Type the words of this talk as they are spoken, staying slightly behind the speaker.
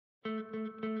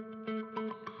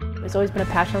It's always been a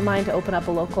passion of mine to open up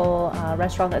a local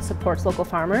restaurant that supports local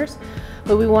farmers,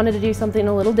 but we wanted to do something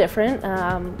a little different,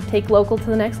 take local to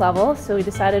the next level, so we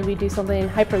decided we'd do something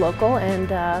hyper-local, and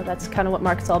that's kind of what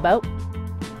Market's all about.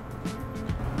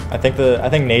 I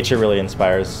think nature really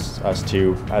inspires us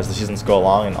too, as the seasons go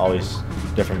along and all these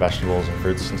different vegetables and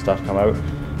fruits and stuff come out.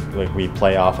 Like, we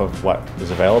play off of what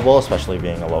is available, especially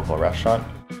being a local restaurant.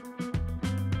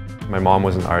 My mom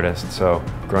was an artist, so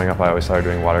growing up I always saw her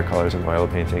doing watercolors and oil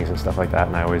paintings and stuff like that,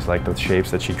 and I always liked the shapes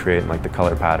that she created and like the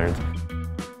color patterns.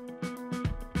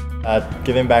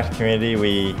 Giving back to the community,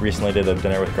 we recently did a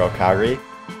dinner with Grow Calgary.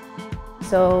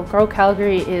 So Grow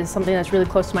Calgary is something that's really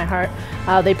close to my heart.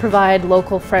 They provide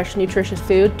local, fresh, nutritious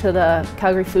food to the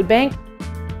Calgary Food Bank.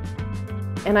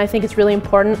 And I think it's really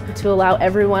important to allow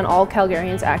everyone, all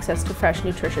Calgarians, access to fresh,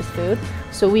 nutritious food.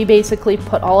 So we basically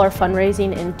put all our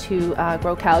fundraising into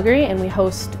Grow Calgary, and we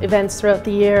host events throughout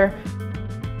the year.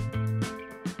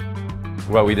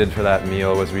 What we did for that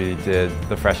meal was we did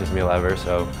the freshest meal ever,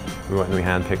 so we went and we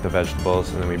hand-picked the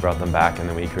vegetables, and then we brought them back, and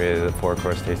then we created a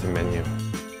 4-course tasting menu.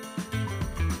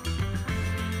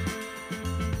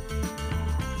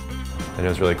 And it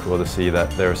was really cool to see that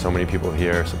there were so many people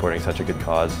here supporting such a good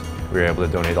cause. We were able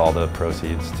to donate all the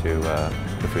proceeds to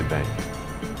the food bank.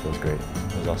 So it was great.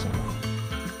 It was awesome.